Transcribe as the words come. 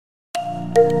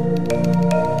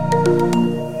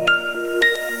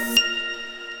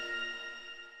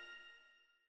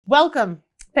Welcome.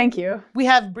 Thank you. We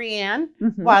have Brianne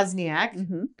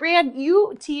Wozniak. Brianne,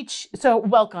 you teach, so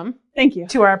welcome. Thank you.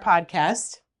 To our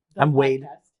podcast. I'm Wade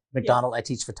McDonald. I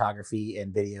teach photography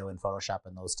and video and Photoshop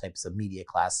and those types of media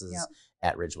classes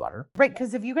at Ridgewater. Right,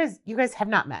 because if you guys have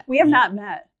not met. We have not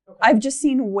met. Okay. I've just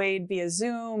seen Wade via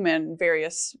Zoom and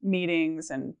various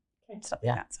meetings and stuff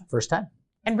like that. So. First time.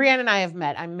 And Brianne and I have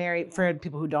met. I'm married, for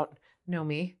people who don't know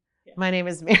me. Yeah. My name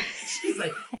is Mary. She's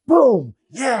like, boom,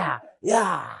 yeah.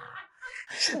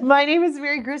 My name is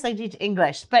Mary Gruss. I teach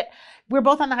English, but we're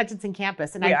both on the Hutchinson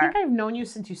campus. And I think I've known you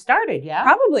since you started, yeah?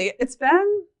 Probably. It's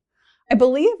been, I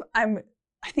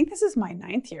think this is my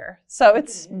 9th year. So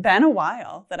it's been a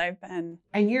while that I've been.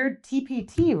 And you're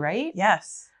TPT, right?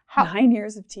 Yes. 9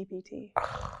 years of TPT.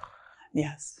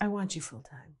 Yes. I want you full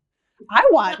time. I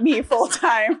want me full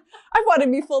time. I've wanted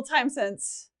me full time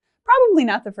since probably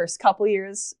not the first couple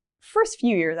years. First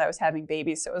few years I was having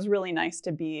babies, so it was really nice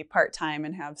to be part-time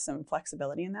and have some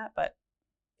flexibility in that. But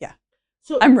yeah,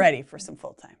 so I'm ready for some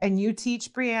full-time. And you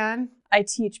teach, Brianne? I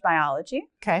teach biology.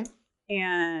 Okay.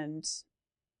 And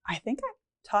I think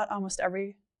I've taught almost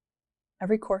every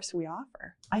course we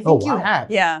offer. I think you have.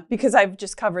 Yeah, because I've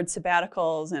just covered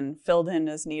sabbaticals and filled in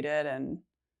as needed. And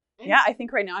yeah, I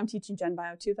think right now I'm teaching Gen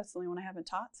Bio 2. That's the only one I haven't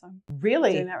taught. So I'm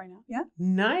doing that right now. Yeah.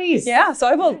 Nice. Yeah. So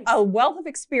I have a wealth of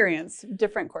experience,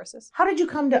 different courses. How did you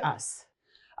come to us?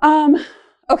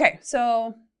 Okay.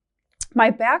 So my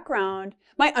background,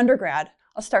 my undergrad,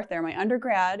 I'll start there. My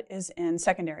undergrad is in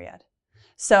secondary ed.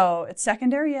 So it's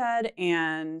secondary ed,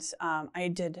 and I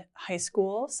did high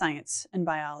school science and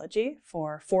biology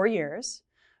for 4 years.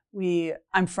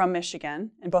 I'm from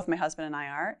Michigan, and both my husband and I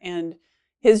are, and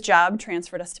his job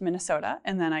transferred us to Minnesota,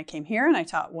 and then I came here and I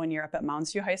taught 1 year up at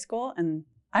Mounds View High School, and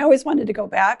I always wanted to go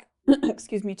back,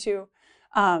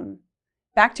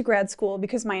 back to grad school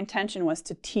because my intention was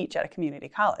to teach at a community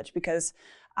college because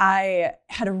I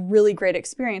had a really great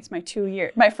experience my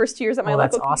first 2 years at my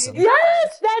local awesome. community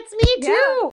college. Yes, that's me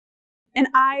too. And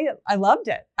I loved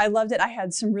it. I loved it. I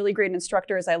had some really great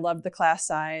instructors. I loved the class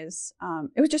size.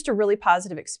 It was just a really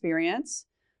positive experience,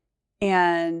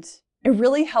 and it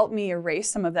really helped me erase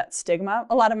some of that stigma.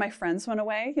 A lot of my friends went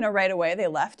away, right away. They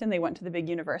left and they went to the big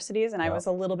universities, and I was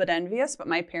a little bit envious, but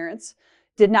my parents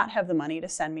did not have the money to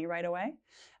send me right away.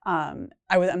 I'm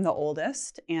the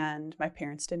oldest, and my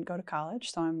parents didn't go to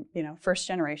college, so I'm, first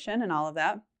generation and all of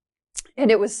that. And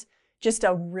it was just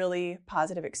a really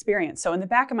positive experience. So in the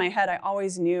back of my head, I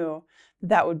always knew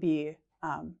that would be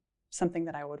something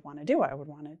that I would want to do. I would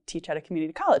want to teach at a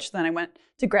community college. So then I went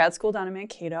to grad school down in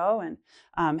Mankato and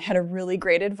had a really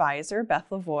great advisor, Beth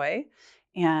Lavoie,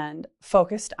 and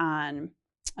focused on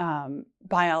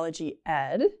biology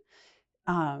ed.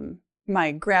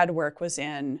 My grad work was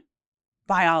in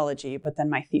biology, but then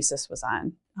my thesis was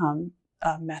on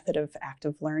a method of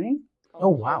active learning. Oh,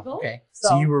 wow. Okay.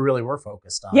 So you were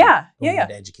focused on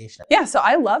education. Yeah. So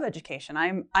I love education.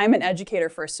 I'm an educator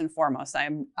first and foremost.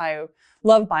 I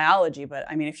love biology, but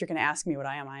I mean, if you're going to ask me what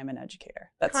I am an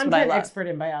educator. That's what I love. Expert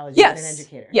in biology, but an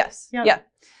educator. Yes. Yep. Yeah.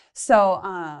 So,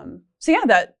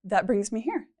 that brings me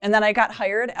here. And then I got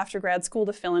hired after grad school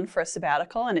to fill in for a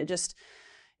sabbatical, and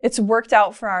it's worked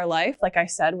out for our life, like I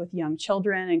said, with young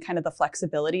children and kind of the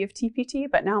flexibility of TPT,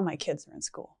 but now my kids are in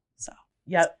school. So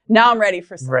now I'm ready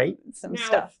for some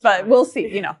stuff, but we'll see.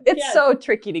 It's so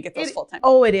tricky to get those full-time.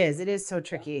 Oh, it is. It is so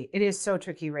tricky. It is so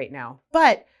tricky right now.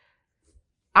 But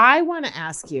I want to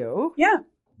ask you. Yeah.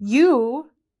 You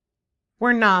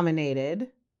were nominated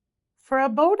for a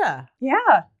BOTA.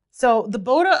 Yeah. So the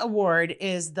BOTA Award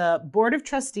is the Board of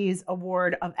Trustees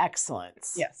Award of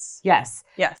Excellence. Yes. Yes.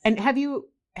 Yes. And you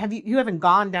haven't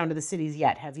gone down to the cities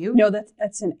yet, have you? No,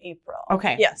 that's in April.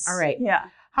 Okay. Yes. All right. Yeah.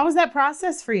 How was that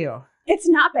process for you? It's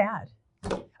not bad.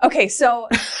 Okay, so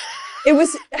it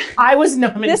was. I was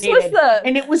nominated.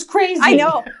 And it was crazy. I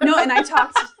know. No, and I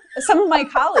talked. Some of my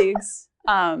colleagues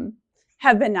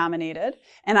have been nominated,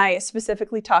 and I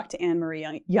specifically talked to Anne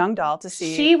Marie Youngdahl to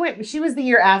see. She was the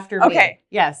year after me. Okay.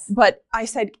 Yes. But I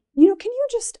said,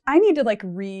 I need to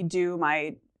redo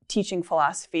my teaching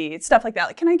philosophy, stuff like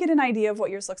that. Can I get an idea of what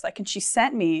yours looks like? And she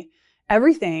sent me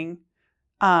everything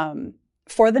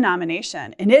for the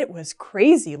nomination, and it was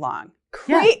crazy long.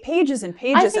 Pages and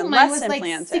pages and lesson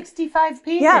plans. 65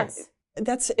 pages. Yeah.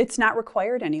 It's not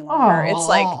required any longer. It's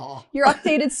like your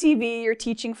updated CV, your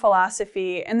teaching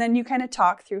philosophy, and then you kind of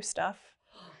talk through stuff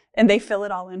and they fill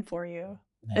it all in for you.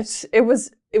 Nice. It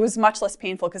was much less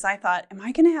painful because I thought, am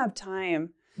I going to have time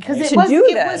because Right.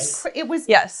 it was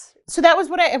Yes. so that was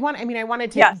what I want. I mean, I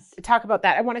wanted to Yes. talk about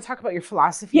that. I want to talk about your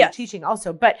philosophy Yes. of teaching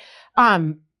also, but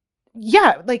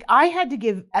yeah, like I had to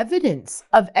give evidence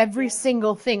of every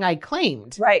single thing I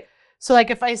claimed. Right. So like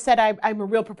if I said I'm a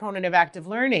real proponent of active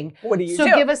learning, What do you so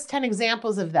do? give us 10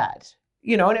 examples of that.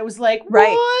 You know, and it was like,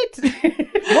 Right. what?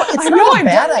 Well, it's I know, not a I've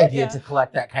bad done it, idea yeah. to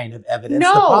collect that kind of evidence.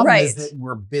 No, the problem right. is that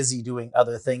we're busy doing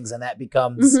other things, and that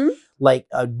becomes Mhm. like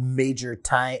a major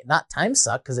not time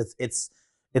suck, because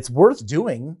it's worth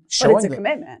doing. But Showing it's a that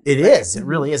commitment. it Right. is, it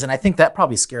really is, and I think that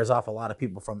probably scares off a lot of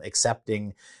people from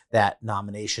accepting that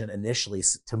nomination initially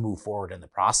to move forward in the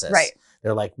process. Right.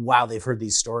 They're like, wow, they've heard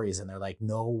these stories, and they're like,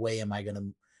 no way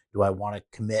do I want to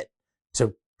commit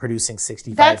to producing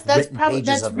 65 That's written probably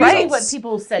pages that's of really results. what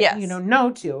people said, Yes. no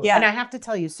to. Yeah. And I have to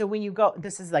tell you, so when you go,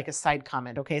 this is like a side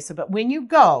comment, okay? So, but when you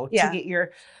go Yeah. to get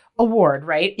your award,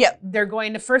 right? Yep. They're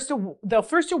going to they'll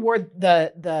first award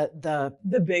the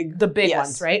big Yes.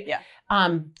 ones, right? Yeah.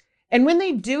 And when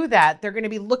they do that, they're going to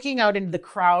be looking out into the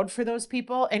crowd for those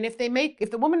people. And if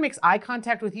the woman makes eye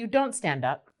contact with you, don't stand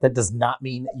up. That does not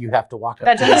mean you have to walk up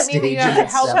That to the doesn't mean stage you have to and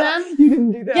help accept. them. You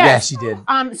didn't do that. Yeah. Yeah, she did.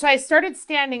 So I started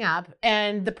standing up,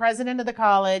 and the president of the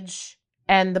college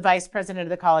and the vice president of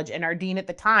the college and our dean at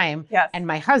the time Yes. and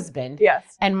my husband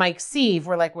Yes. and Mike Sieve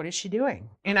were like, what is she doing?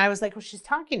 And I was like, well, she's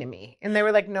talking to me. And they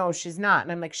were like, no, she's not.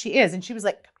 And I'm like, she is. And she was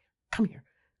like, come here.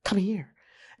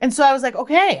 And so I was like,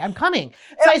 okay, I'm coming.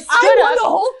 So I stood won up. the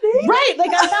whole thing. Right. Like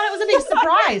I thought it was a big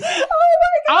surprise. Oh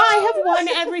my God. I have won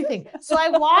everything. So I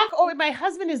walk over. My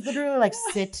husband is literally like,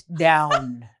 sit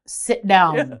down,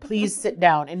 please sit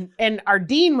down. And our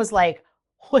dean was like,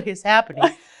 what is happening?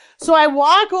 So I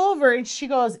walk over and she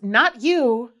goes, not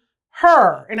you,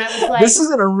 her. And I was like, This is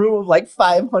in a room of like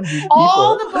 500 people.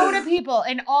 all the Boda people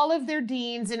and all of their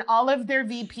deans and all of their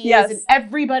VPs Yes. and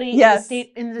everybody Yes.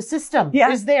 in the system Yeah.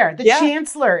 is there. The Yeah.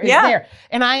 chancellor is Yeah. there.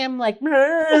 And I am like,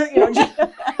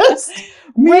 just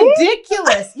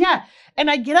ridiculous. Yeah. And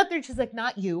I get up there and she's like,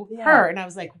 not you, Yeah. her. And I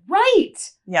was like, right.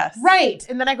 Yes. Right.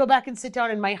 And then I go back and sit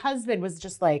down and my husband was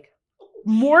just like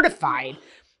mortified.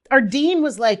 Our dean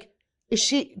was like, is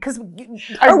she, because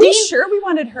Are we sure we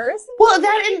wanted hers? well,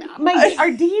 that and our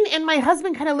dean and my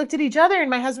husband kind of looked at each other, and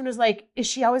my husband was like, "Is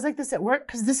she always like this at work?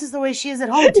 Because this is the way she is at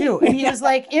home too." And he was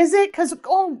like, "Is it? Because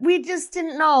we just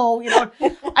didn't know,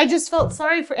 I just felt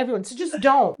sorry for everyone. So just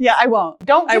don't Yeah, I won't.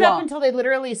 get I up won't. until they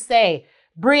literally say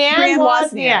Brianne Brianne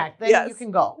Wozniak. Wozniak. Then Yes. you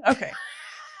can go. Okay.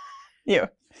 You.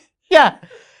 Yeah,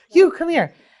 you come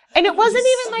here. And it wasn't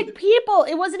even like people.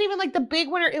 It wasn't even like the big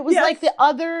winner. It was Yes. like the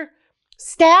other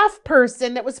staff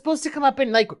person that was supposed to come up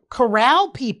and like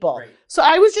corral people. Right. So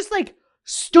I was just like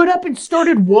stood up and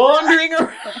started wandering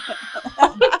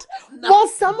around while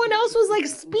someone else was like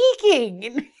speaking.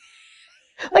 And,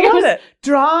 like I love was it.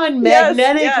 drawn Yes,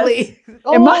 magnetically.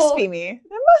 It must Oh, be me. It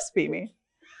must be me.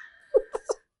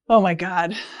 Oh my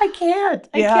God. I can't.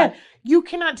 I Yeah. can't. You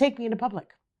cannot take me into public.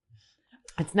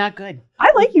 It's not good.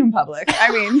 I like you in public.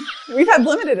 I mean, we've had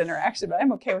limited interaction, but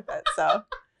I'm okay with it. So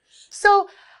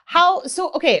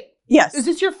Okay. yes. Is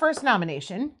this your first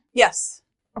nomination? Yes.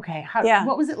 Okay. Yeah.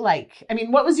 What was it like? I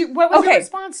mean, what was your Okay.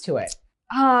 response to it?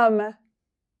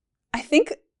 I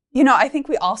think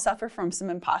we all suffer from some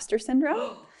imposter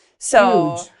syndrome.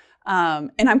 So, Huge.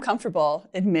 and I'm comfortable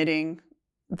admitting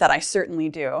that I certainly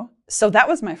do. So that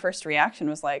was my first reaction,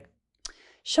 was like,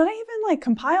 should I even like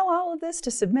compile all of this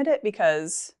to submit it?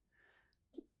 Because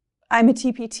I'm a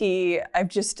TPT. I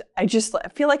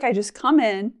feel like I just come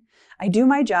in, I do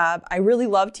my job. I really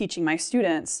love teaching my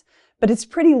students, but it's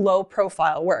pretty low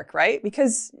profile work, right?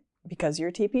 Because you're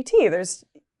a TPT,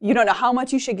 you don't know how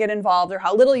much you should get involved or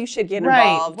how little you should get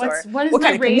involved. What is what the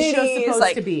kind of ratio committees, supposed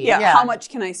like, to be? Yeah, how much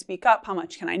can I speak up? How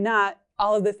much can I not?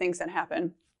 All of the things that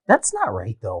happen. That's not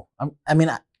right, though.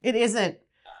 It isn't.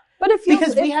 But it feels,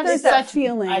 Because we have there's that such-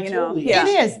 feeling, I you know. totally Yeah.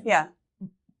 It is. Yeah.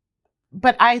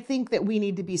 But I think that we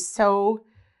need to be so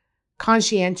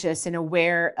conscientious and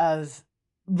aware of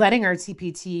letting our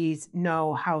TPTs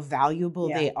know how valuable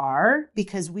Yeah. they are,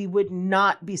 because we would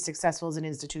not be successful as an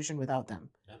institution without them.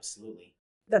 Absolutely.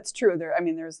 That's true.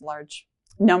 There's a large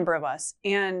number of us.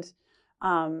 And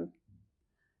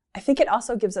I think it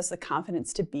also gives us the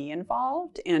confidence to be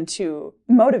involved and to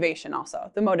motivation also.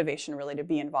 The motivation really to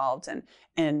be involved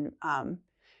and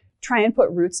try and put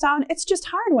roots down. It's just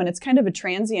hard when it's kind of a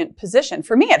transient position.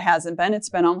 For me, it hasn't been. It's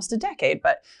been almost a decade.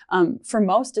 But for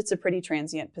most, it's a pretty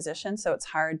transient position. So it's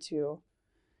hard to,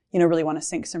 really want to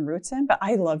sink some roots in. But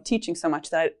I love teaching so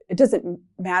much that it doesn't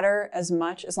matter as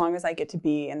much as long as I get to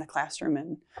be in the classroom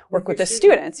and work with the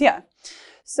students. Yeah.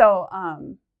 So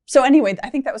anyway, I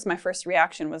think that was my first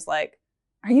reaction, was like,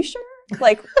 are you sure?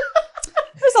 Like,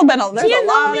 There's a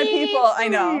lot of people. I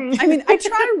know. I mean, I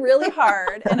try really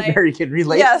hard, and I Mary can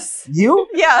relate. yes, You?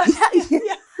 yeah, Yeah.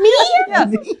 Me? yeah,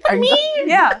 Me?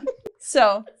 yeah.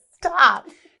 So Stop.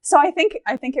 I think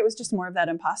it was just more of that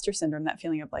imposter syndrome, that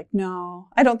feeling of like, no,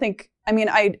 I don't think. I mean,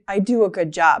 I do a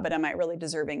good job, but am I really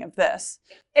deserving of this?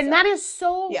 And So, that is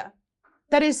so. yeah.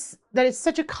 That is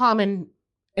such a common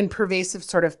and pervasive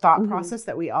sort of thought Mhm. process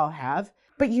that we all have.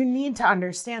 But you need to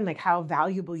understand like how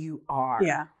valuable you are.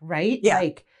 Yeah. Right? Yeah.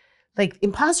 Like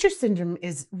imposter syndrome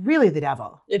is really the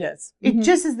devil. It is. It Mhm.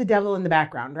 just is the devil in the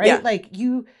background, right? Yeah. Like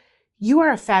you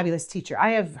are a fabulous teacher.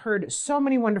 I have heard so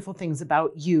many wonderful things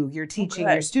about you, your teaching,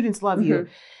 your good. students love you.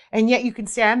 And yet you can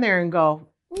stand there and go,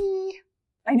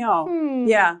 I know.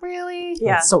 Yeah. Really?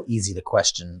 Yeah. It's so easy to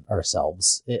question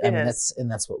ourselves. I mean, is.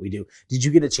 that's what we do. Did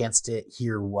you get a chance to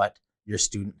hear what your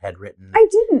student had written? I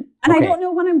didn't, and Okay. I don't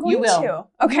know when I'm going You will. to.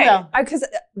 Okay, will. because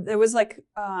there was like,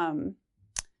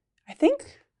 I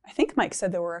think Mike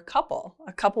said there were a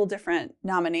couple different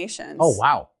nominations. Oh,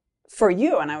 wow. For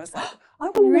you, and I was like, I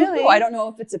want to Really? know. I don't know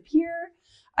if it's a peer.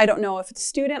 I don't know if it's a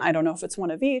student. I don't know if it's one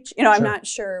of each. You know, I'm Sure. not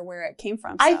sure where it came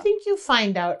from. I so think you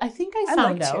find out. I think I I'd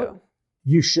found like out. to.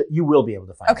 You will be able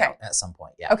to find Okay. out at some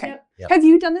point. Yeah. Okay. Yep. Have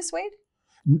you done this, Wade?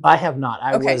 I have not.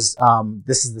 I Okay. was,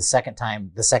 this is the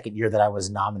second year that I was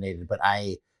nominated, but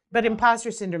But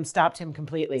imposter syndrome stopped him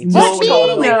completely. No, What?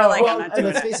 Totally. no, We're like, well, I'm not doing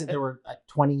let's it. face it, there were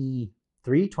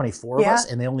 23, 24 of Yeah.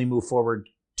 us, and they only moved forward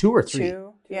 2 or 3.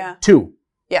 2. Yeah. 2.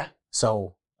 Yeah.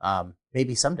 So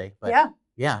maybe someday. But Yeah.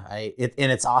 yeah,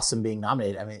 and it's awesome being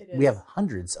nominated. I mean, It we is. have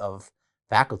hundreds of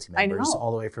faculty I members, know.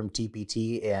 all the way from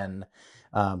TPT and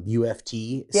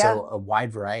UFT, Yeah. so a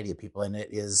wide variety of people, and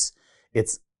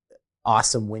it's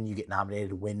awesome when you get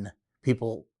nominated, when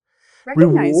people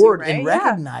Recognize you, reward right? and Yeah.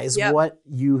 recognize Yep. what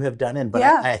you have done in. But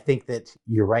Yeah. I think that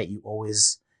you're right. You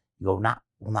go,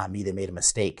 not me. They made a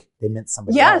mistake. They meant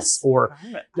somebody Yes. else. Or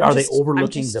are they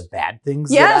overlooking the bad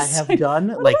things Yes. that I have done?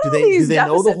 What Like, about do all they these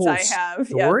know the deficits whole I have?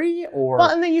 Yeah. story? Or Well,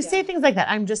 and then you say Yeah. things like that.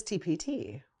 I'm just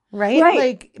TPT, right? Right.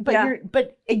 Like, but Yeah.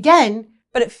 but again,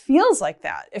 But it feels like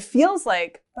that. It feels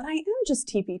like, but I am just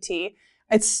TPT.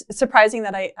 It's surprising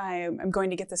that I'm going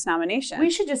to get this nomination. we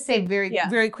should just say Yeah.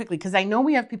 very quickly, because I know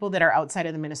we have people that are outside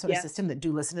of the Minnesota Yeah. system that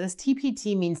do listen to this.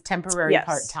 TPT means temporary Yes.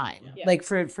 part-time, Yeah. like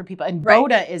for people. And Right.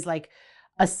 BOTA is like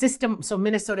a system. So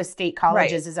Minnesota State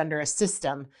Colleges is under a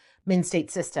system,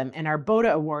 Min-State system. And our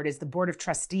BOTA award is the Board of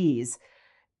Trustees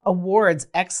awards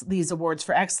these awards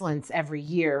for excellence every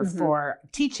year Mhm. for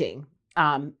teaching.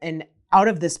 And out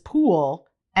of this pool,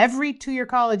 every 2-year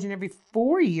college and every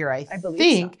 4-year, I believe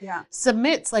think, so. Yeah.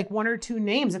 submits like 1 or 2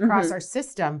 names across Mhm. our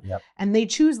system. Yep. And they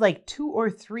choose like 2 or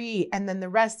 3, and then the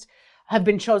rest have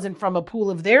been chosen from a pool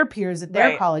of their peers at their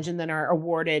Right. college and then are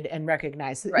awarded and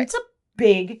recognized. Right. It's a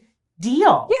big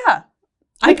deal. Yeah.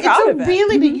 I'm Like, proud it's of it.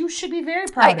 really big. Mhm. You should be very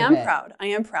I proud of am it. proud. I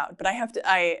am proud. But I have to,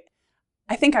 I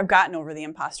think I've gotten over the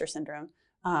imposter syndrome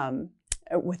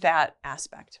with that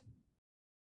aspect.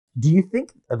 do you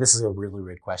think this is a really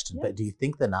weird question? Yeah. But do you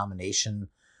think the nomination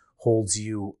holds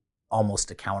you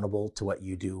almost accountable to what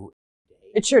you do?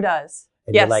 It sure does.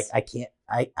 And Yes. you're like,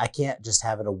 I can't just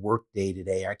have it a work day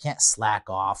today, or I can't slack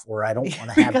off, or I don't want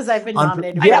to have. Because I've been unpre-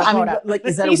 nominated. yeah, for I mean, BOTA. like,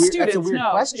 is that a These weird? That's a students weird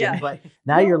know. question. Yeah. But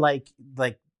now No. you're like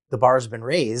the bar's been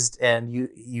raised, and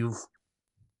you've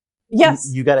Yes.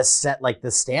 you got to set like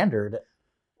the standard.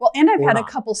 Well, and I've Or had a not.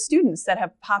 couple students that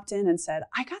have popped in and said,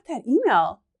 I got that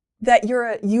email that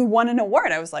you won an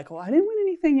award. I was like, well, I didn't win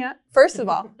anything yet. First of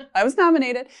all, I was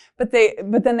nominated, but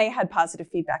then they had positive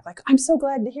feedback. Like, I'm so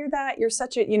glad to hear that. You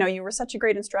were such a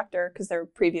great instructor, because they're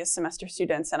previous semester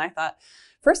students. And I thought,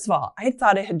 first of all, I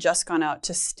thought it had just gone out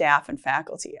to staff and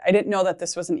faculty. I didn't know that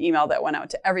this was an email that went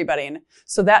out to everybody. And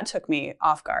so that took me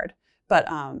off guard. But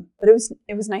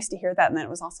it was nice to hear that. And then it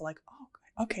was also like,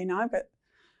 oh, okay, now I've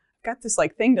got this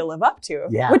like thing to live up to,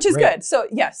 Yeah, which is right. good. So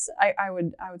yes, I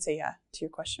would say, yeah, to your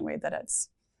question, Wade, that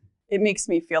it makes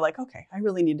me feel like, okay, I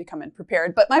really need to come in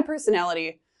prepared. But my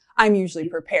personality, I'm usually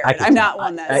prepared. I can I'm tell. not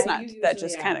one that's not, that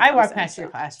just kind of. I walk past your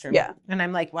classroom. Yeah. And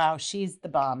I'm like, wow, she's the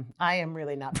bomb. I am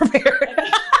really not prepared.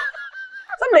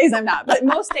 Some days I'm not, but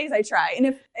most days I try. And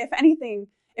if anything,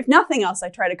 if nothing else, I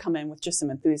try to come in with just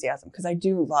some enthusiasm, because I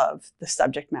do love the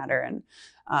subject matter,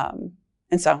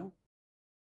 and so.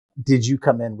 Did you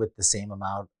come in with the same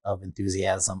amount of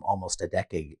enthusiasm almost a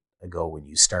decade ago when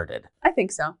you started? I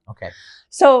think so. Okay.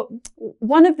 So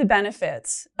one of the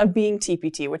benefits of being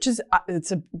TPT, which is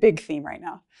it's a big theme right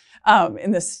now,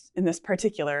 in this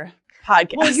particular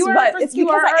podcast. Well, you are but our first, it's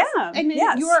because I am. And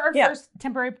Yes. you are our Yeah. first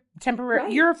temporary.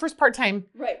 Right. You're our first part-time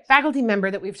Right. faculty member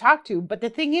that we've talked to. But the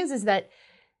thing is that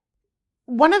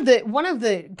one of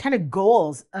the kind of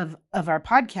goals of our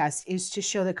podcast is to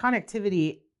show the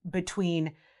connectivity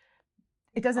between,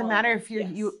 it doesn't matter if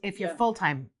you're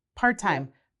full-time, part-time,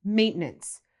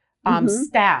 maintenance,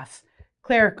 staff,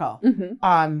 clerical,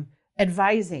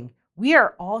 advising. We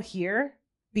are all here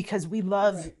because we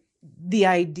love the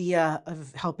idea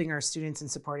of helping our students and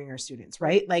supporting our students,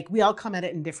 right? Like we all come at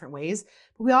it in different ways,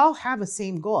 but we all have a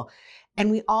same goal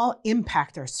and we all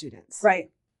impact our students.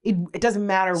 Right. It doesn't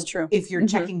matter if you're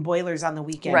checking boilers on the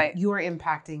weekend, Right. you are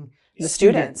impacting The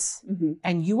students.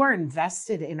 and you are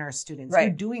invested in our students. Right.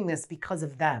 You're doing this because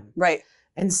of them. Right.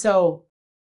 And so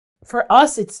for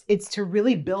us, it's to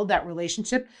really build that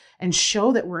relationship and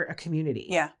show that we're a community.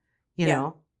 Yeah. You Yeah.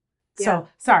 know? Yeah. So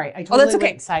sorry, I totally that's okay.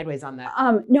 went sideways on that.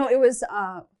 No, it was,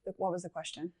 what was the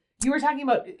question? You were talking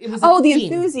about, it was Oh, a the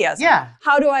theme. enthusiasm. Yeah.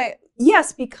 How do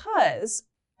yes, because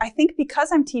I think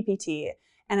because I'm TPT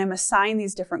and I'm assigned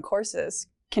these different courses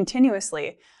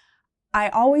continuously, I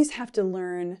always have to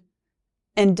learn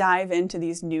and dive into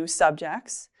these new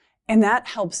subjects. And that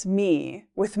helps me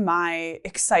with my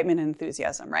excitement and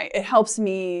enthusiasm, right? It helps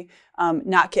me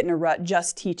not get in a rut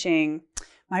just teaching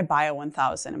my Bio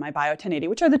 1000 and my Bio 1080,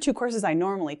 which are the two courses I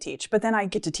normally teach, but then I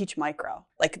get to teach micro.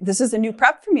 Like this is a new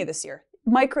prep for me this year.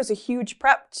 Micro is a huge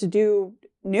prep to do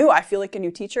new. I feel like a new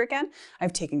teacher again.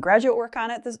 I've taken graduate work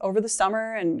on it over the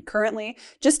summer and currently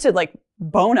just to like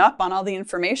bone up on all the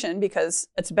information because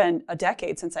it's been a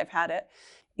decade since I've had it.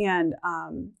 And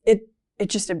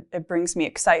it brings me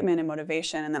excitement and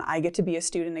motivation. And then I get to be a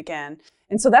student again.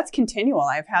 And so that's continual.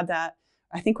 I've had that,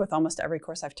 I think with almost every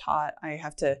course I've taught, I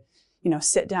have to,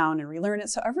 sit down and relearn it.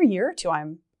 So every year or two,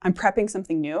 I'm prepping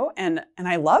something new and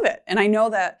I love it. And I know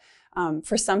that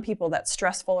for some people that's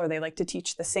stressful or they like to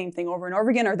teach the same thing over and over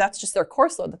again, or that's just their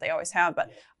course load that they always have.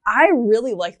 But I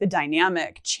really like the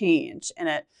dynamic change and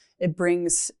it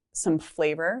brings some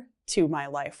flavor to my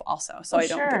life also. So I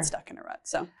don't get stuck in a rut.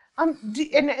 So,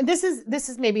 and this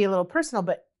is maybe a little personal,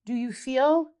 but do you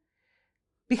feel,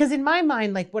 because in my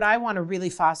mind, like what I want to really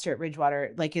foster at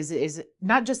Ridgewater, like is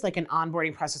not just like an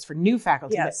onboarding process for new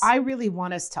faculty, Yes. but I really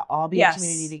want us to all be Yes. a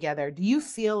community together. Do you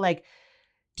feel like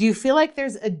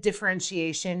there's a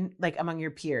differentiation like among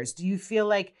your peers? Do you feel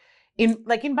like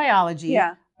in biology,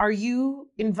 are you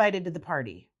invited to the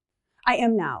party? I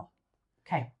am now.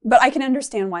 Okay. But I can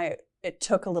understand why it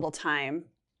took a little time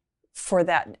for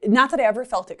that. Not that I ever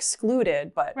felt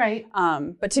excluded, but right.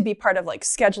 But to be part of like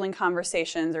scheduling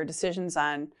conversations or decisions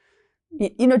on,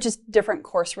 just different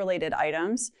course related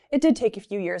items. It did take a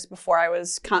few years before I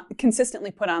was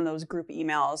consistently put on those group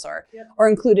emails or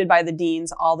included by the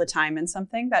deans all the time in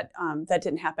something that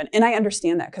didn't happen. And I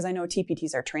understand that because I know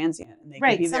TPTs are transient and they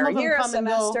can be there a year, a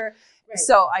semester. Right.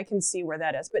 So I can see where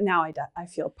that is, but now I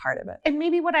feel part of it. And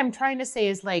maybe what I'm trying to say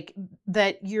is like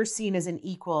that you're seen as an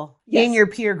equal in your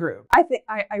peer group. I think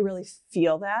I really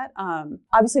feel that.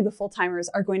 Obviously, the full-timers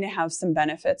are going to have some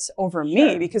benefits over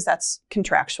me because that's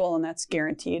contractual and that's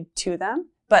guaranteed to them.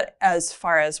 But as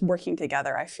far as working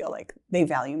together, I feel like they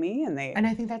value me and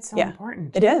I think that's so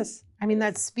important. It is. I mean,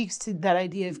 that speaks to that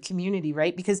idea of community,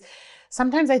 right? Because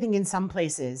sometimes I think in some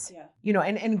places,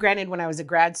 and granted, when I was a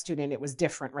grad student, it was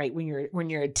different, right? When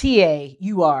you're a TA,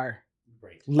 you are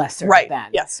lesser than.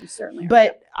 Yes, you certainly are.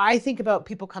 But I think about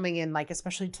people coming in, like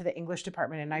especially to the English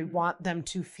department, and I want them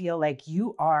to feel like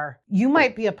you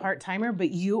might be a part-timer, but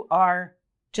you are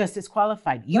just as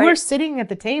qualified. You are sitting at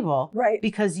the table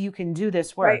because you can do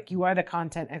this work. Right. You are the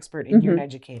content expert and you're an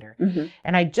educator. Mm-hmm.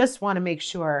 And I just want to make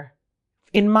sure,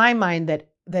 in my mind,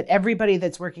 that everybody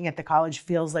that's working at the college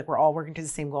feels like we're all working to the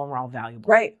same goal and we're all valuable.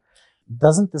 Right.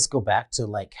 Doesn't this go back to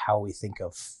like how we think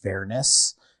of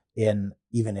fairness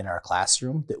even in our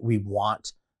classroom, that we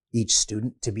want each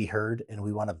student to be heard and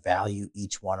we want to value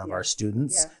each one of our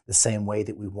students the same way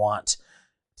that we want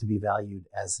to be valued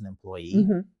as an employee?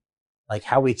 Mm-hmm. Like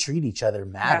how we treat each other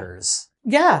matters.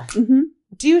 Yeah. Mm-hmm.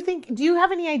 Do you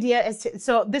have any idea as to,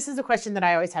 so this is a question that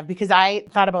I always have because I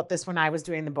thought about this when I was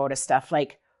doing the BOTA stuff,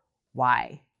 like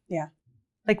why? Yeah.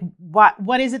 Like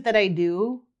what is it that I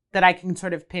do that I can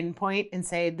sort of pinpoint and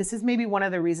say, this is maybe one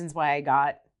of the reasons why I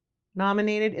got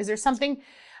nominated? Is there something,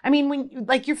 I mean, when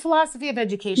like your philosophy of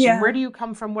education, where do you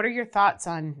come from? What are your thoughts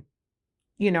on,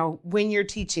 when you're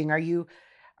teaching? Are you?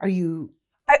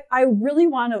 I really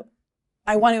want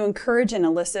to encourage and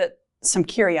elicit some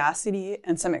curiosity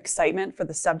and some excitement for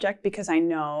the subject because I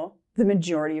know the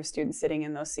majority of students sitting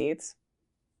in those seats,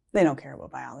 they don't care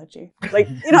about biology. Like,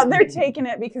 they're taking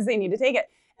it because they need to take it.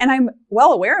 And I'm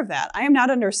well aware of that. I am not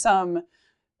under some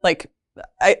like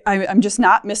I'm just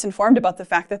not misinformed about the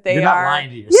fact that they You're are. not lying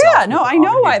to yourself. Yeah, no, with I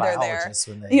know all why the they're there. biologists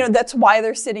when they- You know, that's why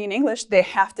they're sitting in English. They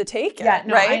have to take it. Yeah,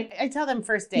 no, right. I tell them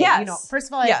first day, Yes. you know, first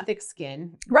of all, I Yeah. have thick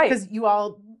skin. Right. Because you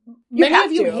all, You many have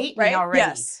of you to, hate right? me already.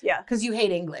 Yes. Yeah. Because you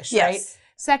hate English, Yes. right?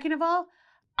 Second of all,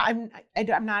 I'm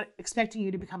not expecting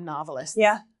you to become novelists.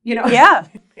 Yeah. You know? Yeah.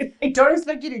 I don't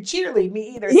expect you to cheerlead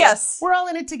me either. So Yes. we're all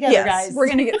in it together, Yes. guys. We're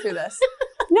gonna get through this.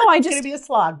 No, I It's just. going to be a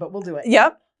slog, but we'll do it.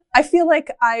 Yep. I feel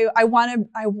like I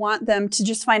want them to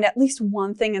just find at least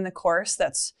one thing in the course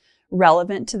that's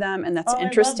relevant to them and that's Oh, I love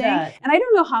interesting. that. And I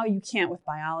don't know how you can't with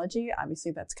biology.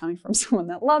 Obviously, that's coming from someone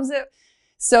that loves it.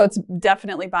 So it's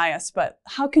definitely biased, but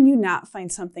how can you not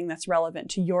find something that's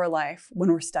relevant to your life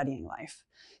when we're studying life?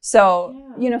 So,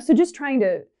 Yeah. you know, so just trying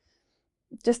to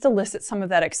just elicit some of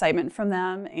that excitement from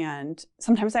them. And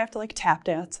sometimes I have to like tap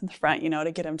dance in the front, you know,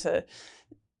 to get them to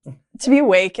be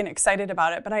awake and excited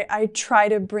about it. But I try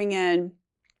to bring in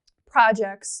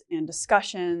projects and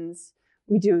discussions.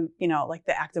 We do, you know, like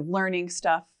the active learning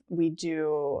stuff. We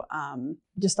do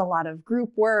just a lot of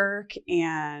group work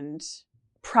and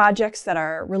projects that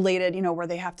are related, you know, where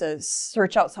they have to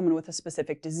search out someone with a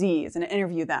specific disease and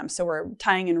interview them. So we're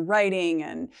tying in writing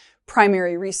and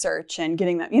primary research and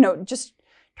getting them, you know, just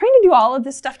trying to do all of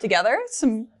this stuff together.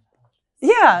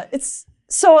 It's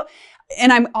so,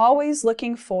 and I'm always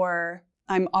looking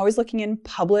in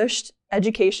published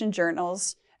education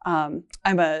journals. I'm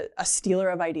a stealer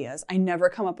of ideas. I never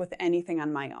come up with anything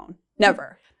on my own.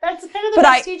 Never. That's kind of the But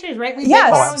best teachers, right? We Yes.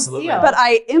 make our Oh, own absolutely. steel. But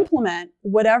I implement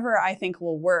whatever I think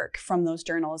will work from those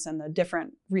journals and the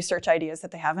different research ideas that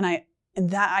they have. And I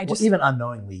just, even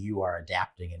unknowingly, you are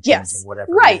adapting and changing Yes.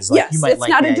 whatever. right. It is. Like, Yes. you might It's like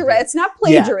not the a idea. direct, it's not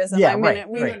plagiarism. Yeah, I mean,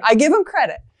 right. I give them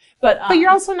credit, but you're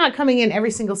also not coming in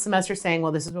every single semester saying,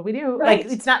 well, this is what we do. Right.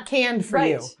 Like, it's not canned for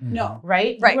right. you, No,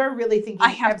 right? Right. You are really thinking. I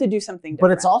have to do something different.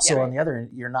 But it's also Yeah. on the other end,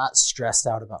 you're not stressed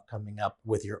out about coming up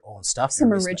with your own stuff. Some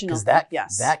because original that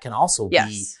yes. that can also be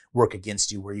Yes. work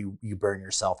against you, where you burn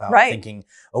yourself out Right. thinking,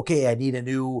 okay, I need a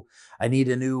new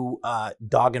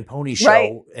dog and pony show,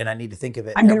 Right. and I need to think of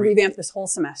it. I'm going to revamp this whole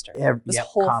semester. This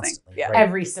whole constantly, thing. Yeah. right.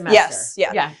 every semester. Yes.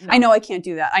 Yeah. Yeah. no. I know I can't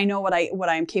do that. I know what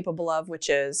I'm capable of, which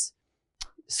is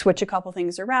switch a couple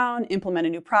things around, implement a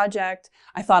new project.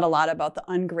 I thought a lot about the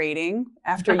ungrading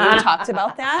after you talked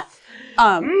about that.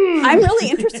 I'm really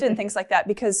interested in things like that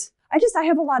because I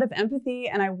have a lot of empathy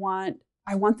and I want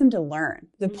them to learn.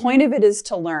 The point of it is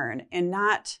to learn and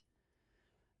not,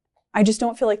 I just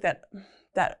don't feel like that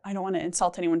I don't want to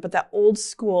insult anyone, but that old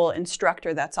school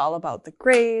instructor that's all about the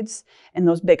grades and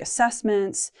those big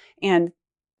assessments. And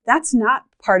that's not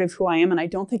part of who I am. And I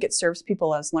don't think it serves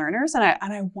people as learners. And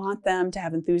I want them to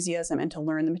have enthusiasm and to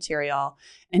learn the material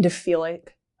and to feel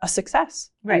like a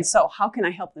success. Right. And so how can I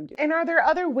help them do that? And are there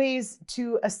other ways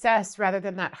to assess rather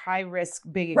than that high risk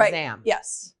big Right. exam?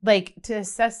 Yes. Like to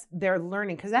assess their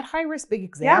learning, because that high risk big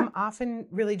exam often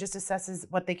really just assesses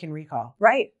what they can recall.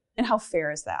 Right. And how fair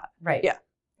is that? Right. Yeah.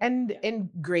 And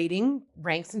grading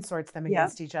ranks and sorts them Yeah.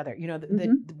 against each other. You know,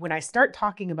 Mhm. when I start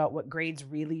talking about what grades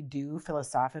really do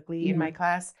philosophically in my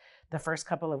class, the first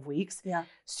couple of weeks, Yeah.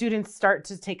 students start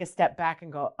to take a step back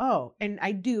and go, oh, and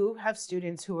I do have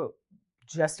students who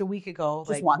just a week ago, Just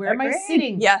like, want where that am I grade.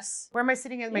 sitting? Yes. Where am I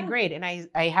sitting as my Yeah. grade? And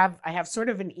I have sort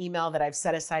of an email that I've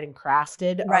set aside and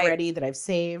crafted Right. already that I've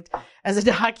saved as a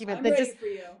document that just for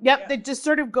you. that just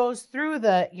sort of goes through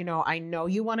the, you know, I know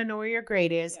you want to know where your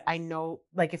grade is. Yes. I know,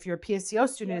 like if you're a PSCO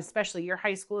student, Yeah. especially your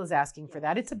high school is asking for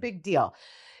that. It's a big deal.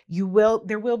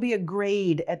 There will be a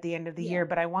grade at the end of the year,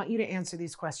 but I want you to answer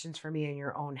these questions for me in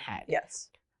your own head. Yes.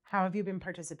 How have you been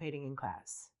participating in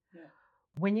class? Yeah.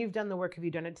 When you've done the work, have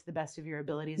you done it to the best of your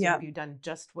abilities? Yeah. Or have you done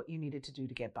just what you needed to do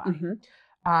to get by? Mhm.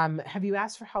 Have you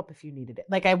asked for help if you needed it?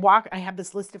 Like I have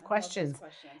this list of questions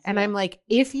and I'm like,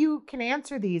 if you can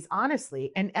answer these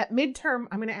honestly, and at midterm,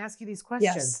 I'm going to ask you these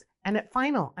questions. Yes. And at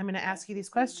final, I'm going to ask you these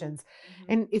questions.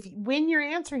 And when you're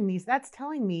answering these, that's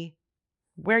telling me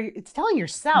it's telling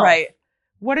yourself, Right.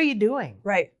 what are you doing?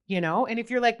 Right. You know? And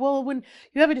if you're like, well, when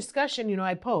you have a discussion, you know,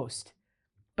 I post,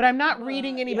 but I'm not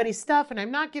reading anybody's stuff and I'm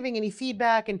not giving any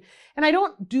feedback. And I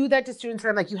don't do that to students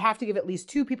where I'm like, you have to give at least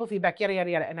 2 people feedback, yada,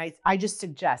 yada, yada. And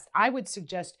I would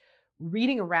suggest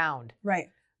reading around. Right.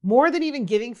 More than even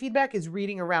giving feedback is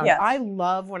reading around. Yes. I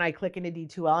love when I click into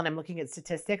D2L and I'm looking at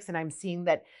statistics and I'm seeing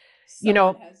that, you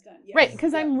know, right,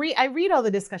 because I read all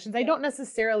the discussions. I don't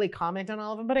necessarily comment on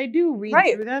all of them, but I do read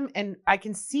Right. through them. And I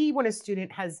can see when a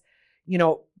student has, you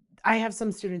know, I have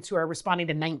some students who are responding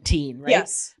to 19, right?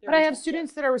 Yes. But I have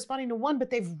students that are responding to 1, but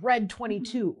they've read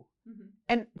 22.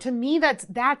 And to me, that's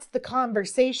the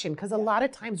conversation, because a lot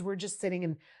of times we're just sitting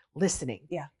and listening.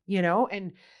 Yeah. You know,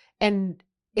 and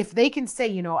if they can say,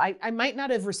 you know, I might not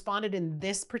have responded in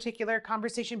this particular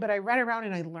conversation, but I read around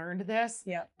and I learned this.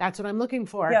 Yeah. That's what I'm looking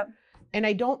for. Yep. And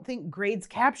I don't think grades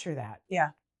capture that.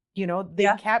 Yeah. You know, they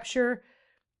Yeah. capture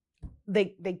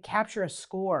a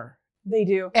score. They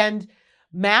do. And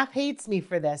math hates me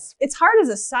for this. It's hard as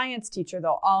a science teacher,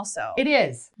 though, also. It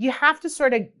is. You have to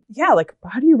sort of, Yeah, like,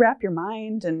 how do you wrap your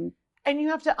mind? And you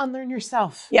have to unlearn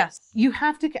yourself. yes.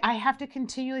 I have to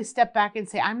continually step back and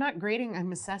say, I'm not grading,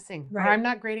 I'm assessing. Or Right. I'm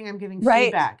not grading, I'm giving Right.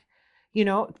 feedback. You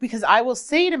know, because I will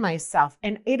say to myself,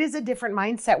 and it is a different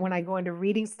mindset when I go into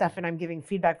reading stuff and I'm giving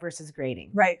feedback versus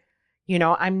grading. Right. You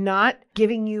know, I'm not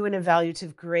giving you an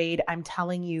evaluative grade. I'm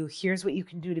telling you, here's what you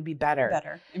can do to be better.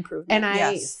 Better. Improvement. And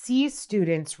I yes. see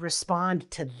students respond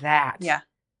to that Yeah.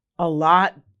 a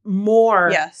lot more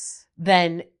Yes.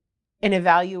 than an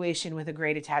evaluation with a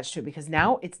grade attached to it, because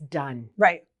now it's done.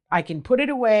 Right. I can put it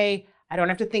away. I don't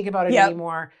have to think about it Yep.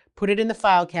 anymore. Put it in the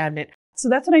file cabinet. So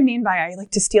that's what I mean by I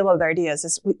like to steal other ideas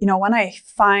is, you know, when I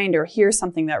find or hear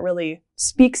something that really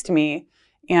speaks to me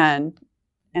and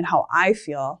how I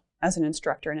feel as an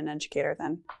instructor and an educator,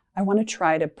 then I want to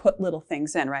try to put little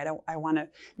things in, right? I want to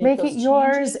Make it those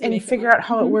yours changes, and make it figure my- out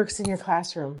how it Mhm. works in your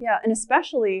classroom. Yeah, and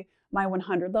especially my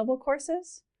 100 level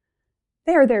courses,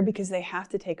 they are there because they have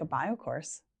to take a bio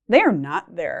course. They are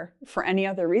not there for any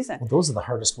other reason. Well, those are the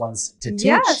hardest ones to teach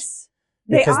Yes,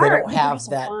 because they are. don't But they're have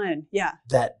also that fun. Yeah,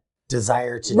 that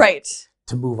desire to right.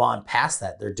 to move on past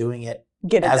that. They're doing it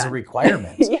Get it as a done.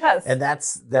 requirement. Yes, And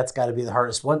that's got to be the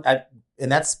hardest one.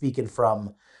 And that's speaking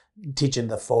from teaching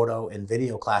the photo and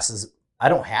video classes. I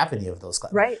don't have any of those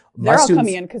classes. right. My They're all students-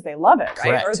 coming in because they love it, right?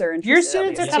 Correct. Or they're interested. Your at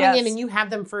students are least. coming in Yes. and you have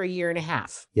them for a year and a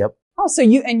half. Yep. Oh, so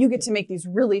you get to make these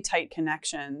really tight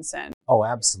connections and Oh,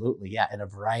 absolutely. Yeah. And a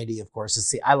variety of courses.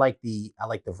 See, I like the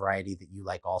variety that you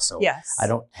like also. yes, I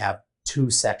don't have two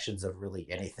sections of really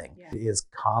anything. Yeah. It is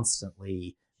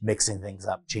constantly mixing things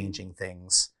up, changing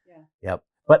things. Yeah. Yep.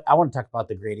 But I want to talk about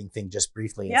the grading thing just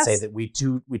briefly and say Yes. that we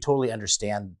totally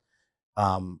understand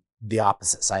the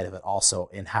opposite side of it also,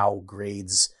 and how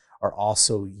grades are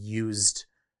also used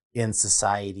in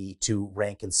society to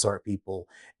rank and sort people,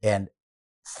 and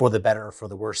for the better or for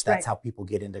the worse. That's Right. how people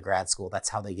get into grad school. That's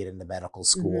how they get into medical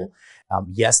school.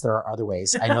 Mm-hmm. Yes, there are other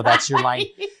ways. I know that's your line,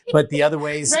 but the other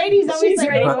ways. Brady's always She's like,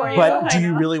 ready "Oh, for you." But do I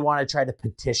you know. really want to try to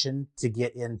petition to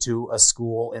get into a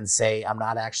school and say, I'm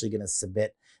not actually going to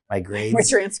submit my grades with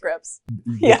transcripts.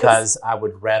 Yes. because I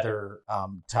would rather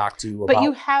talk to you about But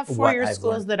you have what four-year I've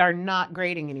schools learned. that are not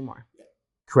grading anymore.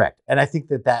 Correct. And I think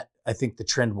I think the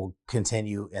trend will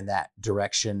continue in that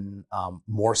direction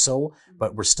more so,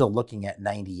 but we're still looking at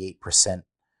 98%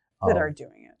 That are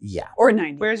doing it, yeah. or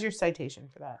 90. Where's your citation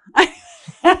for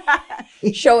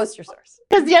that? Show us your source.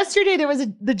 Because yesterday there was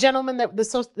the gentleman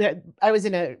that I was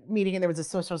in a meeting and there was a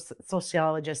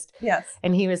sociologist, Yes.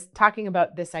 and he was talking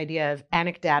about this idea of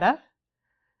anecdata.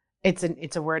 It's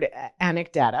a word,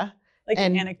 anecdata, Like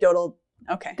And- anecdotal.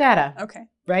 Okay. data, Okay.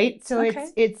 right? So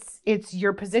Okay. it's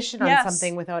your position on Yes.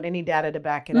 something without any data to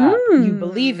back it up. You Mm.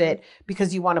 believe it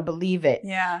because you want to believe it,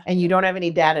 Yeah. and you don't have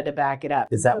any data to back it up.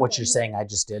 Is that what you're saying I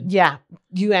just did? Yeah,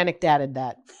 you anecdated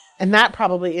that, and that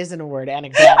probably isn't a word,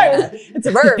 anecdata. It's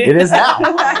a verb. It is now.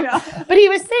 I know. But he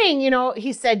was saying,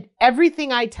 he said,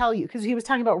 everything I tell you, because he was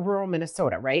talking about rural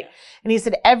Minnesota, right? And he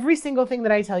said, every single thing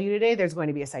that I tell you today, there's going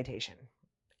to be a citation.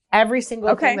 Every single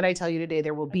Okay. thing that I tell you today,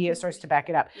 there will be a source to back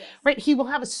it up, right? He will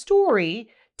have a story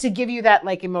to give you that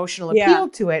like emotional appeal Yeah.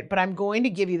 to it, but I'm going to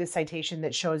give you the citation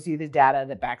that shows you the data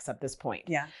that backs up this point.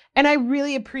 Yeah. And I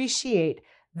really appreciate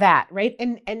that, right?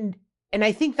 And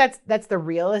I think that's the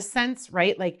realist sense,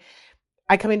 right? Like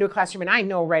I come into a classroom and I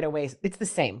know right away it's the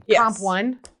same. Yes. Comp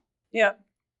 1, Yeah.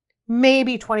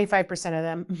 maybe 25% of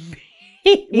them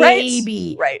Right.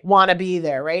 maybe Right. want to be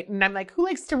there, right? And I'm like, who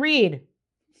likes to read?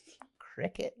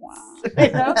 Cricket. Wow.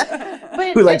 You know?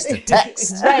 But Who likes to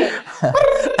text? Right.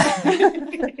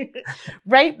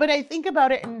 Right. But I think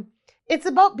about it, and it's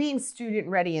about being student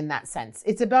ready in that sense.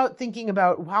 It's about thinking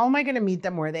about how am I going to meet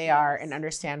them where they are and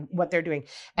understand what they're doing.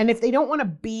 And if they don't want to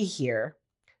be here,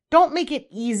 don't make it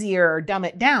easier or dumb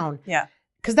it down. Yeah.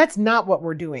 Because that's not what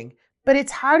we're doing. But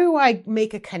it's how do I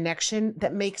make a connection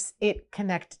that makes it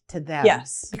connect to them?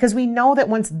 Yes. Because we know that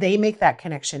once they make that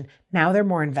connection, now they're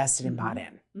more invested and bought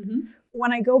in. Mm-hmm.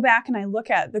 When I go back and I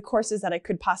look at the courses that I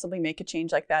could possibly make a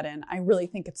change like that in, I really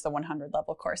think it's the 100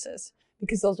 level courses,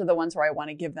 because those are the ones where I want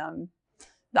to give them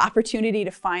the opportunity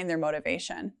to find their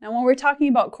motivation. Now, when we're talking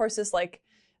about courses like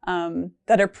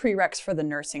that are prereqs for the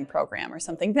nursing program or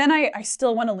something, then I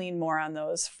still want to lean more on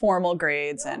those formal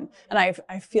grades, and I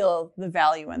feel the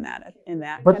value in that.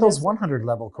 But kind those of- 100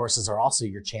 level courses are also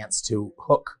your chance to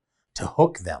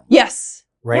hook them. Yes.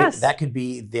 right? Yes. That could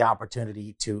be the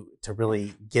opportunity to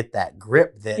really get that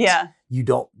grip that you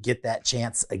don't get that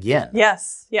chance again.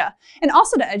 Yes. Yeah. And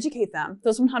also to educate them.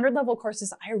 Those 100 level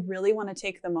courses, I really want to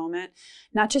take the moment,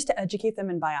 not just to educate them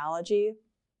in biology,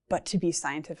 but to be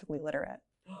scientifically literate.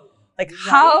 Like,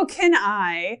 how can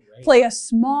I play a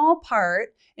small part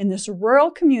in this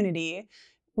rural community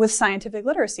with scientific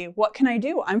literacy? What can I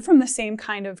do? I'm from the same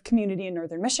kind of community in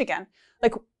Northern Michigan.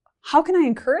 Like, how can I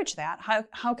encourage that?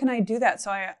 How can I do that?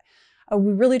 So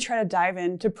we really try to dive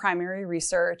into primary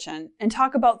research and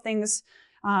talk about things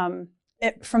from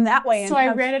that way. So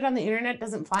I read it on the internet,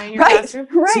 doesn't fly in your right, classroom?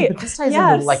 Right. See, but this ties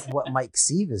into like what Mike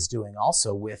Sieve is doing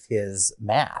also with his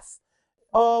math.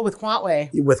 Oh, with Quantway.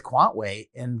 With Quantway,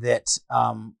 and that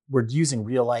we're using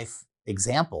real life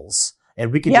examples.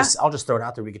 And we could I'll just throw it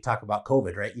out there. We could talk about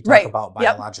COVID, right? You talk about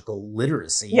biological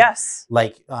literacy. Yes.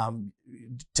 Like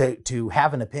to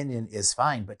have an opinion is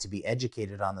fine, but to be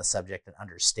educated on the subject and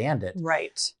understand it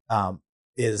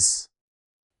is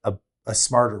a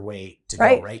smarter way to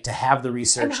go, right? To have the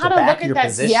research and how to back your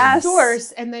position.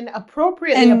 Source and then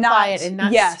appropriately apply it and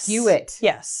not skew it.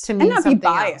 Yes. To mean and not be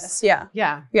biased. Else. Yeah.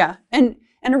 Yeah. Yeah. And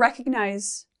to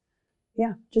recognize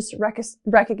just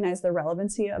recognize the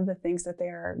relevancy of the things that they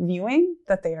are viewing,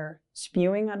 that they are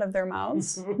spewing out of their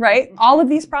mouths, right? All of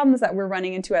these problems that we're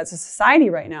running into as a society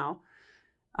right now,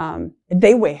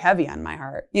 they weigh heavy on my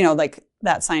heart. You know, like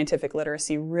that scientific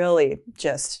literacy really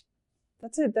just,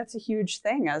 that's a huge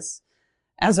thing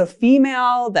as a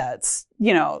female that's,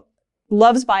 you know,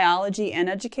 loves biology and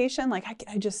education. Like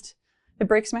I just, it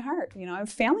breaks my heart. You know, I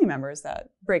have family members that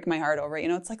break my heart over it. You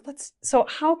know, it's like, so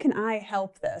how can I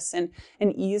help this and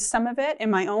ease some of it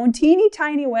in my own teeny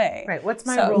tiny way? Right. What's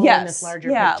my role in this larger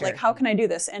picture? Yeah. Like, how can I do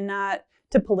this? And not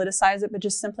to politicize it, but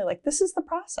just simply like, this is the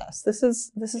process. This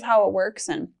is how it works.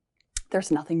 And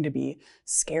there's nothing to be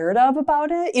scared of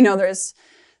about it. You know, this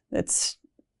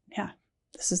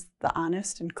is the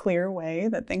honest and clear way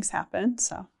that things happen.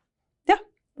 So yeah,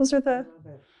 those are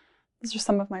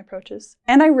some of my approaches.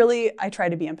 And I try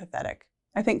to be empathetic.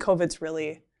 I think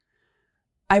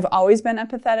I've always been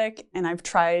empathetic, and I've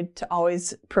tried to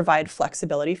always provide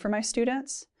flexibility for my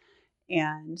students.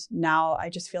 And now I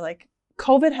just feel like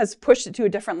COVID has pushed it to a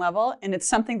different level, and it's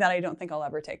something that I don't think I'll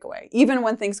ever take away. Even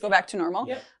when things go back to normal,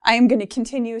 I am going to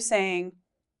continue saying,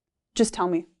 just tell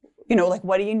me, you know, like,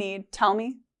 what do you need? Tell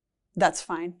me. That's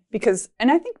fine. And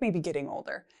I think maybe getting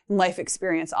older and life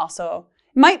experience also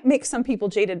might make some people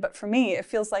jaded, but for me, it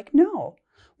feels like, no,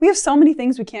 we have so many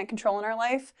things we can't control in our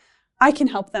life. I can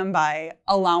help them by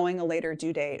allowing a later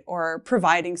due date or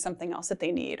providing something else that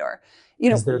they need, or, you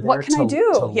know, what can I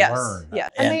do? Yes. Yeah.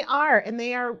 And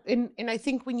they are, and I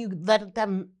think when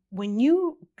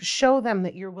you show them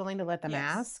that you're willing to let them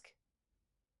ask,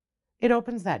 it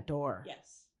opens that door.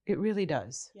 Yes. It really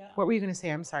does. Yeah. What were you going to say?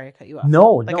 I'm sorry, I cut you off.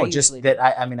 No, just that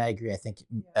I mean, I agree. I think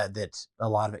that a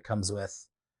lot of it comes with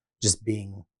just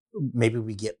being, maybe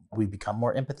we become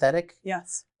more empathetic.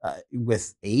 Yes.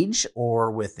 With age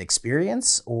or with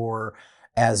experience, or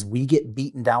as we get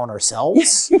beaten down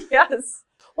ourselves. Yes.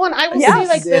 Well, and I will say,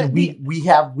 like,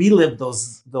 we lived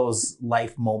those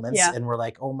life moments, and we're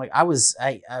like, oh my, I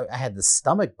had the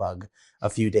stomach bug a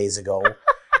few days ago.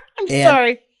 I'm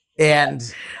sorry. And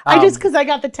because I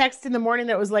got the text in the morning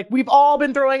that was like, we've all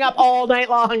been throwing up all night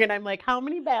long, and I'm like, how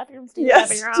many bathrooms do you have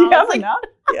in your house? Do you have enough?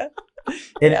 Yeah.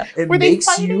 It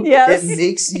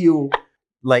makes you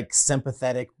like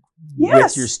sympathetic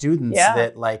with your students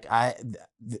that like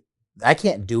I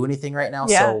can't do anything right now.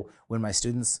 So when my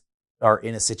students are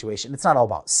in a situation, it's not all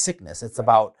about sickness. It's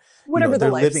about whatever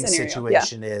their living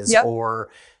situation is, or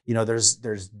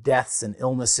there's deaths and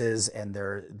illnesses, and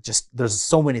there's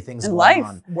so many things in going life,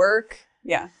 on. Work,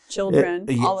 children,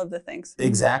 all of the things.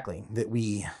 Exactly. That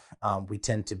we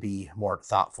tend to be more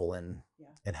thoughtful in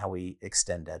how we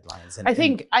extend deadlines. And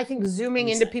I think zooming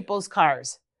into people's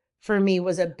cars for me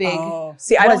was a big. I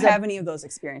don't have any of those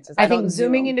experiences. I think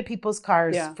zooming into people's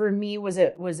cars for me was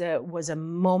a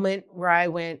moment where I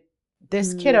went,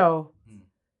 this kiddo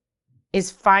is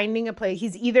finding a place.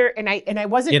 He's either, and I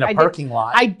wasn't in a parking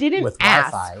lot. I didn't with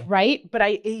ask, Wi-Fi. right? But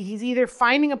he's either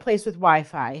finding a place with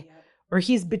Wi-Fi, or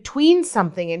he's between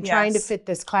something and trying to fit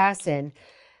this class in,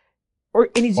 and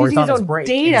he's using his own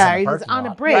data. He's on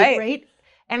a break, right?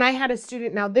 And I had a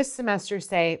student now this semester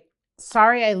say,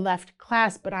 sorry, I left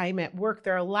class, but I'm at work.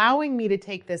 They're allowing me to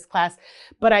take this class,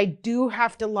 but I do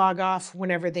have to log off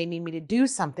whenever they need me to do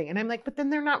something. And I'm like, but then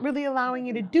they're not really allowing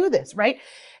you to do this, right?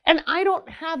 And I don't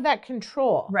have that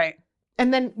control. Right.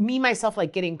 And then myself,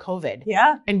 like getting COVID.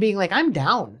 Yeah. And being like, I'm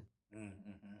down.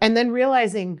 Mm-hmm. And then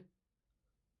realizing,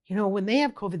 when they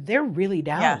have COVID, they're really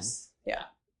down. Yes. Yeah.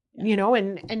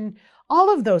 And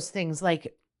all of those things,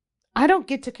 like, I don't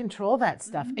get to control that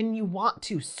stuff. And you want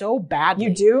to so badly.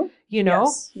 You do? You know?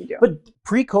 Yes, you do. But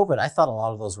pre-COVID, I thought a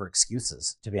lot of those were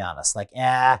excuses, to be honest. Like,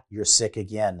 you're sick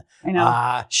again. I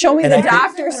know. Show me and the I think-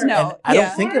 doctor's and note. I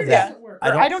don't think of that.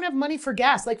 I don't have money for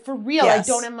gas. Like, for real, Yes.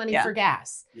 I don't have money Yeah. for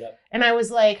gas. Yep. And I was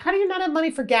like, how do you not have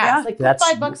money for gas? Yeah. Like, put That's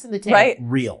 $5 in the tank. Right.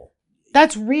 Real.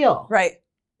 That's real. Right.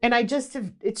 And I just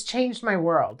have, it's changed my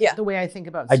world. Yeah. The way I think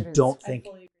about I students. don't think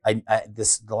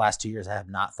the last 2 years I have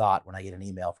not thought when I get an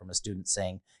email from a student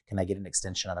saying, "Can I get an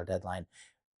extension on a deadline?"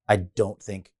 I don't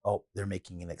think, oh, they're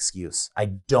making an excuse. I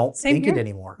don't Same think here. it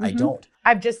anymore. I Mhm. don't.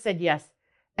 I've just said yes.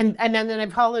 And then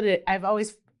I've followed it.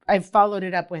 I've followed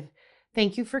it up with,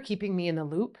 thank you for keeping me in the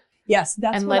loop Yes,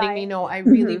 that's and what letting me know I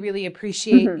really, Mhm. really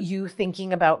appreciate Mhm. you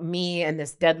thinking about me and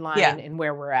this deadline Yeah. and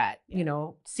where we're at. You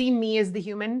know, see me as the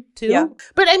human too. Yeah.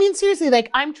 But I mean, seriously, like,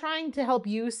 I'm trying to help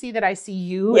you see that I see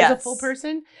you as a Yes. full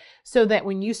person, so that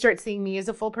when you start seeing me as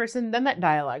a full person, then that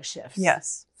dialogue shifts.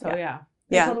 Yes. So Yeah. I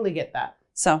Yeah. totally get that.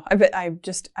 So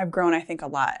I've grown, I think, a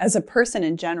lot as a person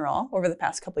in general over the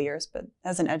past couple of years, but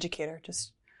as an educator,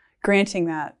 just granting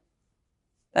that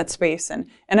space. And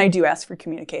I do ask for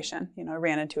communication. You know, I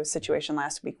ran into a situation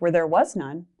last week where there was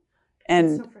none.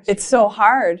 And it's so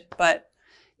hard, but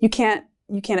you can't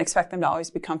expect them to always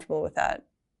be comfortable with that,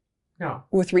 No.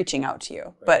 with reaching out to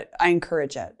you. But I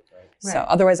encourage it. So Right.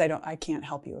 otherwise I can't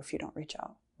help you if you don't reach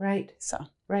out. Right. So,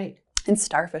 Right. and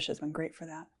Starfish has been great for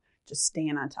that. Just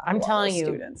staying on top I'm of all telling those you,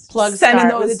 students. Plug Sending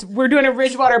Star. We're doing a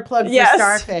Ridgewater plug Yes. for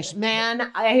Starfish.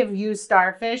 Man, I have used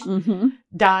Starfish. Mm-hmm.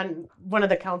 Don, one of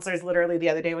the counselors, literally the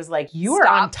other day was like, "You are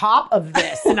Stop. on top of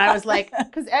this," and I was like,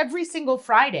 "Because every single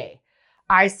Friday,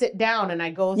 I sit down and I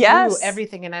go through Yes.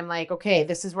 everything, and I'm like, okay,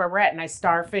 this is where we're at," and I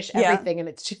Starfish Yeah. everything, and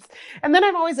it's just, and then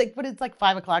I'm always like, but it's like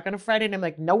 5:00 on a Friday, and I'm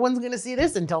like, no one's gonna see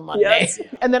this until Monday, Yes.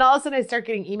 and then all of a sudden I start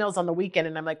getting emails on the weekend,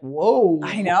 and I'm like, whoa,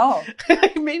 I know.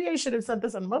 maybe I should have sent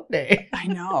this on Monday. I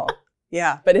know.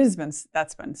 Yeah, but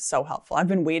that's been so helpful. I've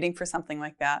been waiting for something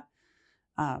like that.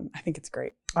 I think it's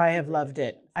great. I have loved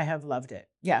it. I have loved it.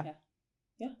 Yeah.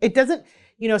 Yeah. It doesn't,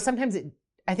 sometimes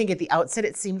I think at the outset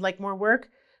it seemed like more work,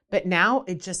 but now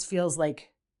it just feels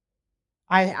like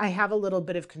I have a little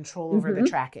bit of control over the Mhm.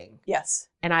 tracking, Yes.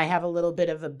 and I have a little bit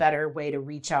of a better way to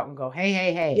reach out and go,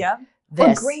 hey, Yeah.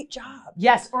 this. Or great job.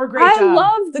 Yes. Or great I job.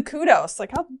 love the kudos.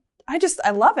 Like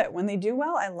I love it when they do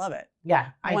well. I love it. Yeah.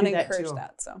 I want do to that encourage too.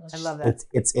 that. So I love that.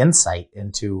 It's insight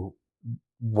into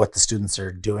what the students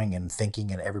are doing and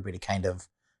thinking, and everybody kind of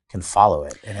can follow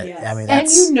it. And Yes. I mean, And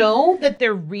that's you know that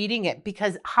they're reading it,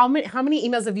 because how many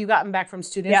emails have you gotten back from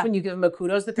students Yeah. when you give them a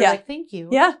kudos that they're Yeah. like, thank you.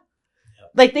 yeah.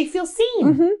 Like they feel seen.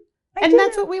 Mm-hmm. And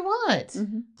that's what we want.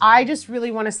 Mm-hmm. I just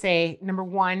really want to say, number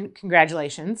one,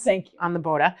 congratulations Thank you. on the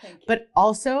BOTA. Thank you. But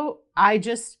also, I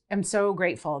just am so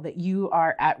grateful that you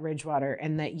are at Ridgewater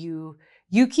and that you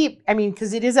keep,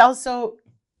 because it is also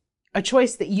a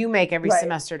choice that you make every Right.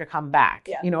 semester to come back.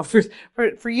 Yeah. For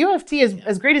UFT,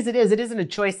 as great as it isn't a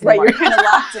choice Right. anymore. You're kind of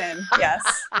locked in.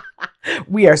 Yes.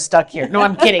 We are stuck here. No,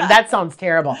 I'm kidding. That sounds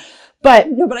terrible.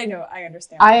 But No, but I know. I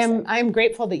understand. I what you're am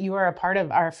grateful that you are a part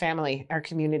of our family, our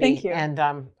community. Thank you. And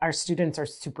our students are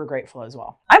super grateful as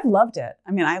well. I've loved it.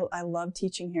 I love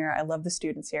teaching here. I love the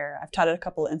students here. I've taught at a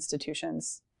couple of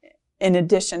institutions in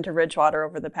addition to Ridgewater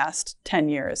over the past 10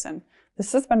 years. And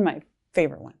this has been my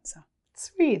favorite one. So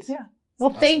Sweet. Yeah.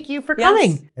 Well, thank you for Yes.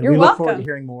 coming. and You're we look forward welcome. to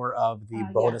hearing more of the Yeah.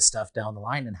 BOTA stuff down the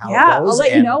line and how yeah, it goes. I'll let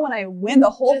you and- know when I win the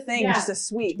whole Just- thing, yeah. just a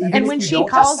sweep. Even And if when you she don't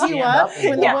calls just you stand up, up and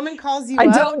when walk. the woman calls you I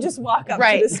up. don't just walk up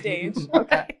Right. to the stage.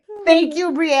 Okay. Thank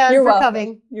you, Brianne, You're for welcome.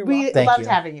 coming. You're We welcome. Thank loved you.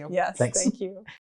 having you. Yes. Thanks. Thank you.